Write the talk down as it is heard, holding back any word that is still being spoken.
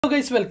Hello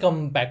guys,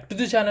 welcome back to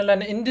the channel,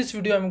 and in this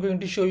video I'm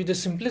going to show you the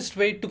simplest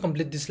way to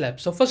complete this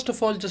lab. So first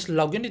of all, just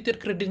log in with your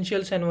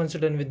credentials, and once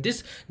you're done with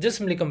this, just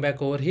simply come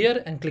back over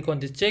here and click on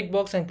this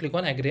checkbox and click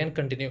on agree and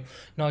continue.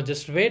 Now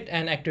just wait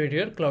and activate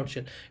your cloud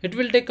shell. It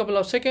will take a couple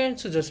of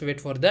seconds, so just wait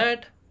for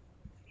that.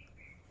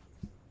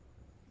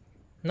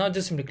 Now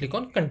just simply click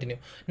on continue.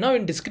 Now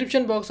in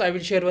description box I will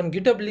share one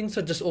GitHub link,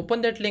 so just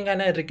open that link,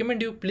 and I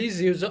recommend you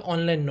please use the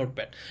online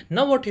notepad.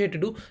 Now what you have to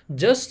do,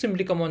 just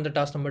simply come on the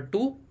task number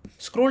 2,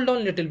 scroll down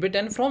a little bit,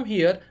 and from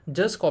here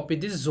just copy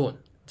this zone.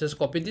 Just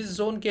copy this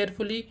zone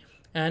carefully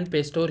and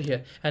paste over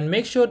here, and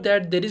make sure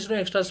that there is no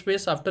extra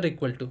space after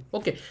equal to.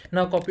 Okay,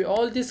 now copy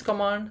all this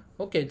command.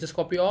 Okay, just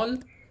copy all,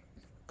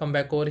 come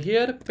back over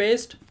here,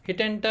 paste, hit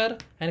enter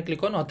and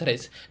click on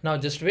authorize. Now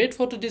just wait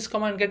for this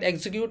command get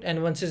execute,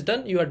 and once it's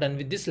done, you are done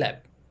with this lab.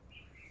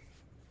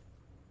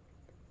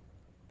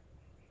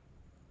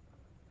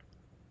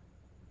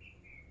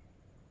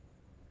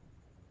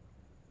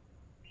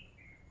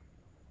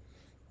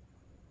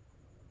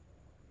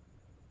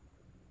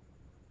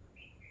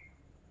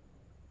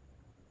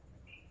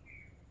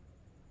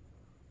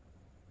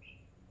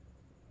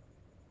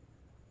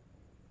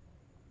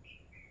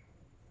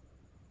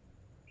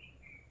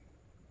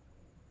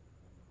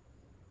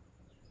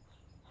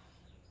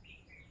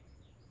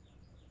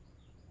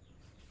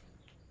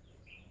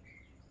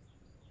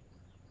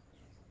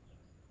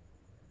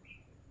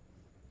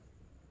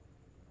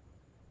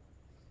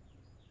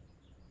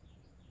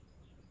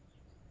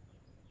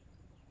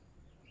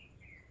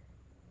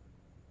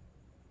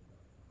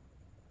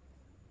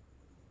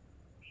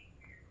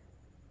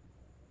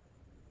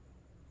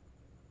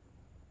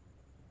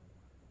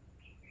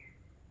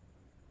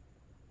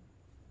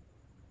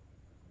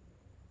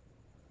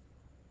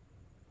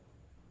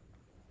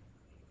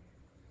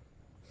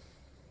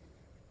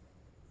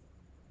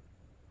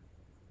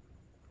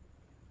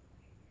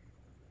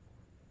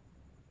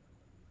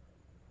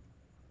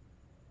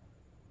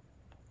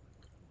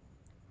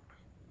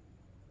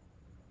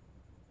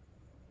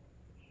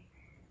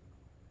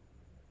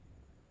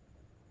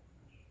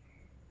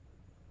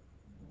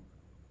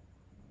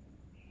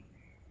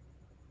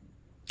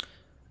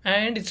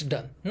 And it's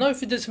done. Now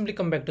if you just simply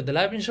come back to the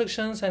lab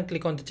instructions and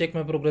click on the check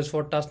my progress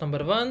for task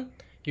number 1,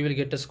 you will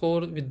get a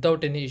score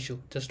without any issue.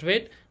 Just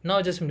wait. Now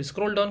just simply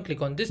scroll down,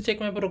 click on this check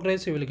my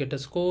progress, you will get a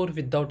score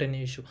without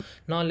any issue.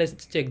 Now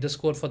let's check the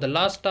score for the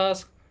last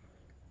task,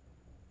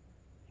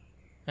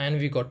 and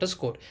we got a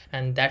score.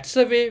 And that's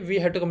the way we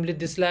have to complete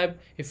this lab.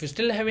 If you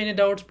still have any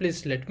doubts,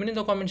 please let me know in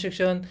the comment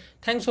section.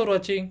 Thanks for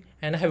watching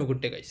and have a good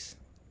day guys.